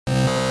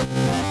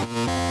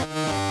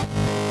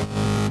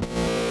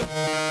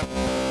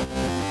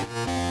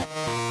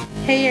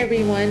Hey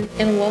everyone,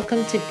 and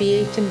welcome to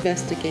BH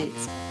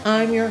Investigates.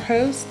 I'm your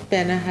host,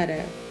 Benna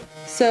Hutto.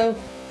 So,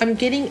 I'm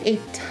getting a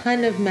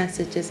ton of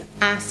messages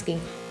asking,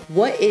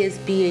 what is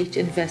BH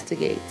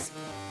Investigates?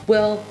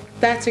 Well,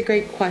 that's a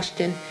great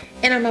question,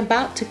 and I'm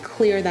about to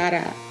clear that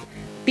up.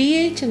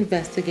 BH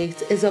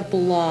Investigates is a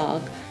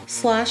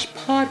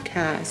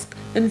blog/podcast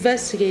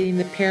investigating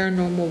the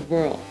paranormal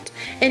world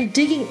and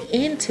digging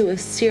into a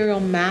serial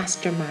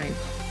mastermind.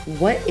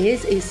 What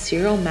is a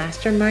serial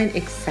mastermind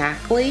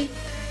exactly?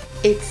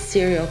 It's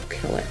serial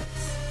killers,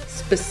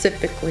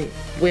 specifically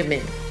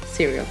women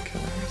serial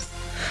killers.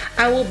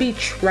 I will be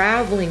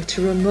traveling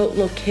to remote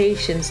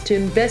locations to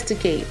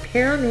investigate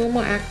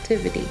paranormal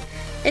activity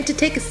and to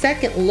take a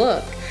second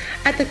look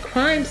at the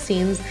crime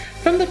scenes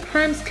from the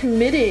crimes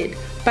committed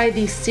by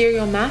these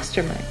serial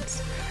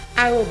masterminds.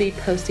 I will be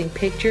posting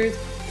pictures,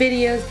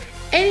 videos,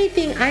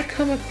 anything I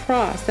come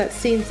across that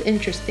seems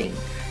interesting.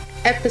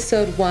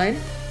 Episode 1,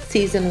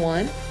 Season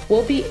 1,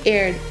 will be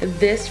aired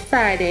this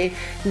Friday,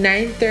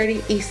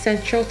 9:30 East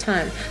Central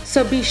Time,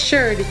 so be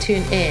sure to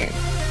tune in.